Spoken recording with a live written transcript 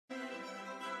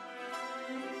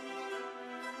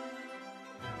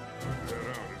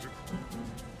out, is it?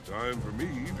 Time for me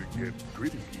to get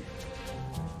gritty.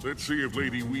 Let's see if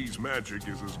Lady Wee's magic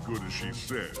is as good as she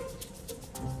says.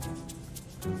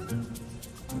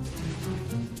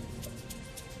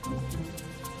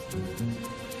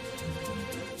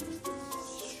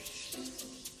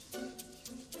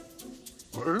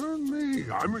 Burn me,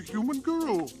 I'm a human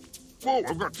girl. Whoa,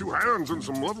 I've got 2 hands and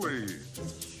some lovely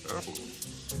apples.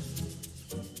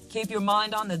 Keep your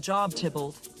mind on the job,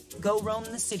 Tybalt. Go roam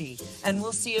the city, and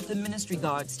we'll see if the ministry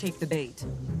guards take the bait.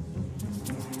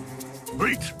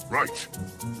 Bait, right.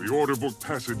 The order book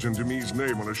passage in Demi's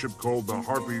name on a ship called the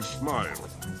Harpy's Smile.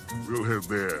 We'll head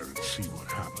there and see what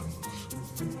happens.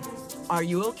 Are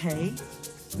you okay?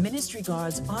 Ministry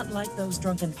guards aren't like those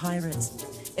drunken pirates.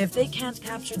 If they can't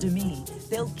capture Demi,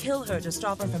 they'll kill her to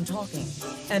stop her from talking.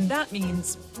 And that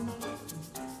means...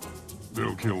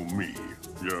 They'll kill me.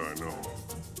 Yeah, I know.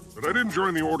 But I didn't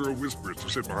join the Order of Whispers to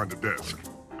sit behind a desk.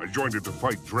 I joined it to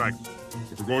fight dragons.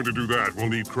 If we're going to do that, we'll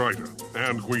need Kryta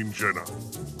and Queen Jenna.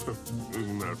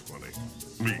 Isn't that funny?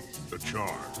 Me, a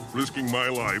Charr, risking my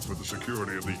life for the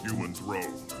security of the human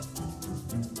throne.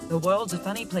 The world's a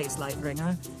funny place,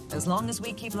 Lightbringer. As long as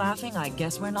we keep laughing, I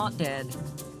guess we're not dead.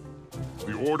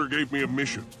 The Order gave me a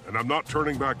mission, and I'm not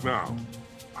turning back now.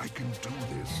 I can do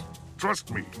this.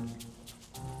 Trust me.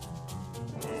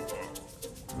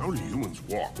 How do humans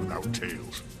walk without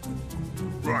tails?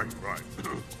 Right.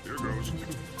 Here goes.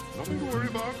 Nothing to worry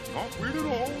about. Not weird at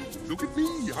all. Look at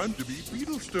me. I'm to be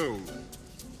Beetlestone.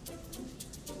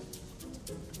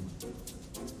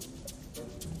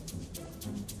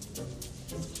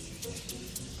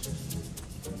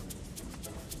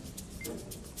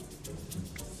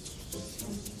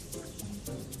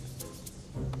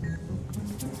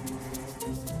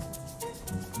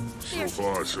 So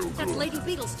far, so good. That's Lady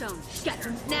Beetlestone. Get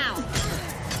her, now!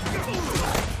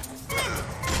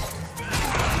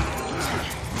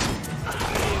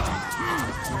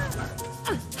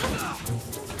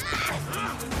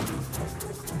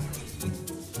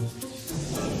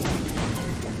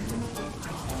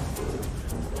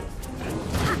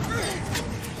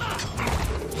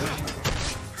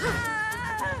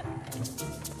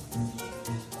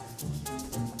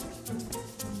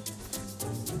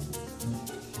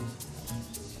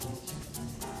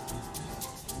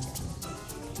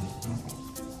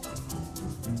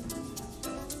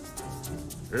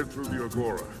 Head through the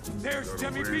Agora. There's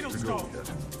Demi Beetlestone!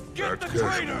 Get the casual.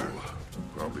 traitor!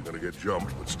 Probably gonna get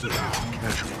jumped, but still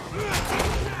casual.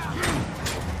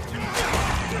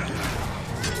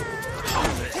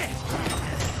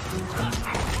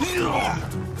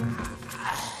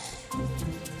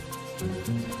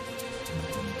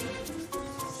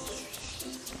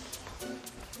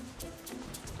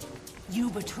 You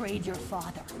betrayed your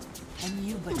father, and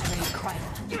you betrayed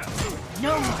Kryta.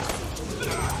 No mercy!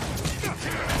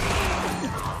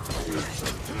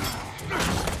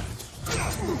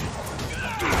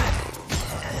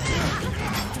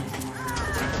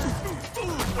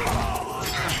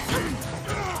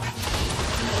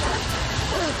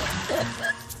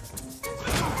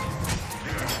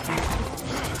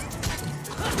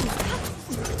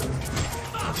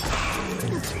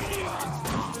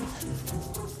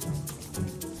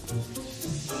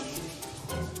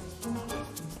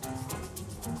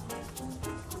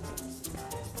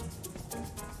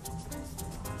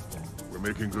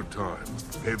 Making good time.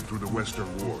 Head through the western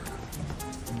ward.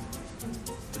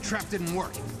 The trap didn't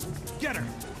work. Get her!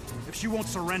 If she won't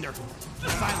surrender,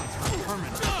 silence her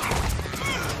permanently.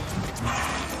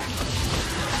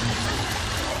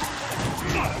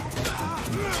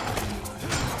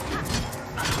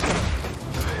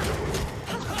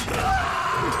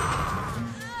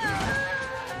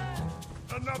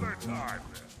 Another time.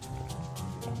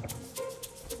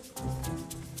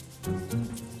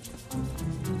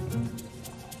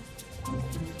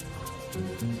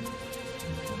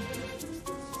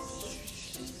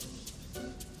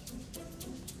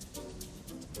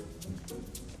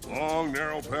 Long,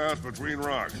 narrow path between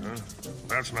rocks, huh?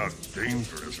 That's not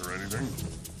dangerous or anything.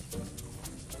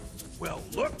 Well,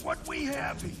 look what we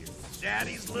have here.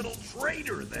 Daddy's little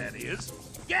traitor, that is.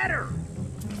 Get her!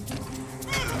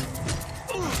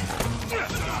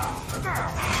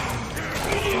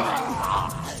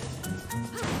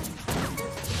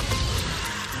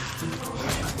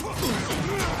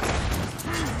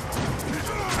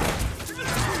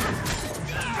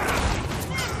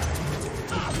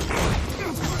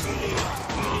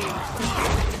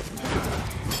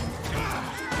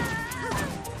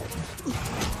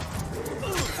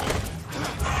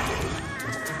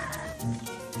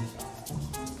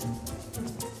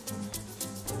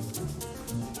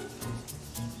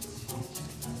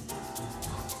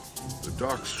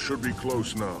 Docks should be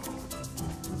close now.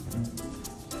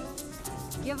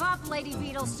 Give up, Lady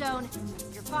Beetlestone.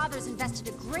 Your father's invested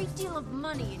a great deal of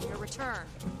money in your return.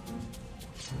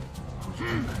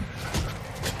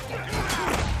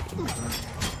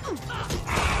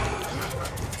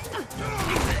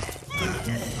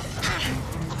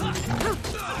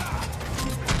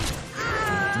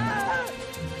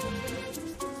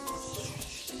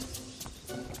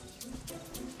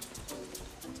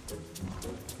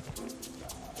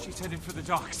 She's headed for the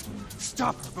docks.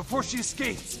 Stop her before she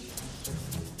escapes!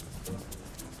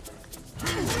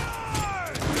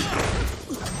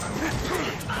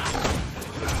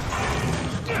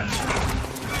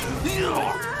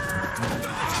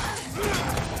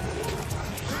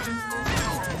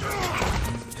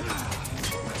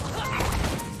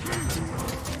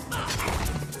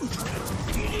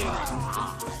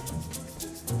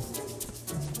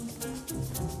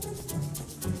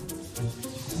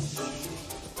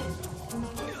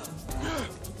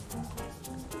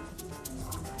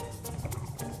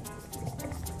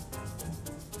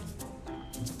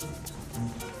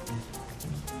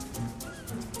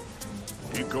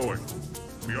 Keep going.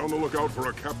 Be on the lookout for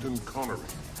a Captain Connery.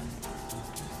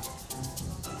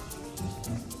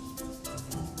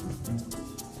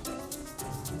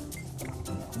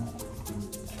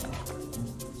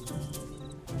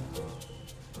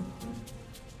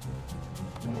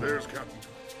 There's Captain.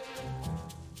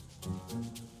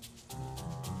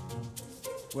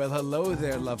 Well, hello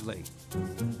there, lovely.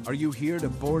 Are you here to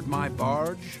board my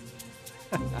barge?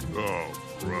 Oh,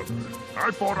 brother.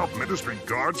 I fought off Ministry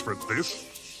guards for this?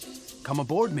 Come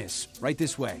aboard, miss. Right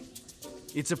this way.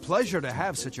 It's a pleasure to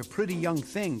have such a pretty young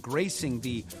thing gracing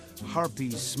the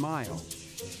Harpy's smile.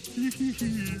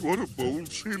 What a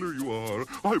bold sailor you are.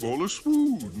 I'm all a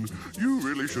swoon. You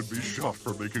really should be shot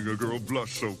for making a girl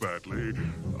blush so badly.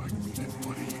 I mean it,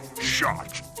 buddy.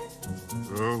 Shot.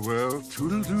 Oh, well,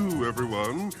 toodle-doo,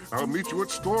 everyone. I'll meet you at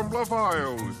Stormbluff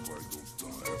Isle if I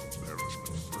don't die of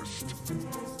embarrassment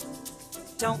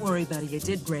first. Don't worry, buddy. You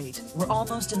did great. We're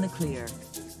almost in the clear.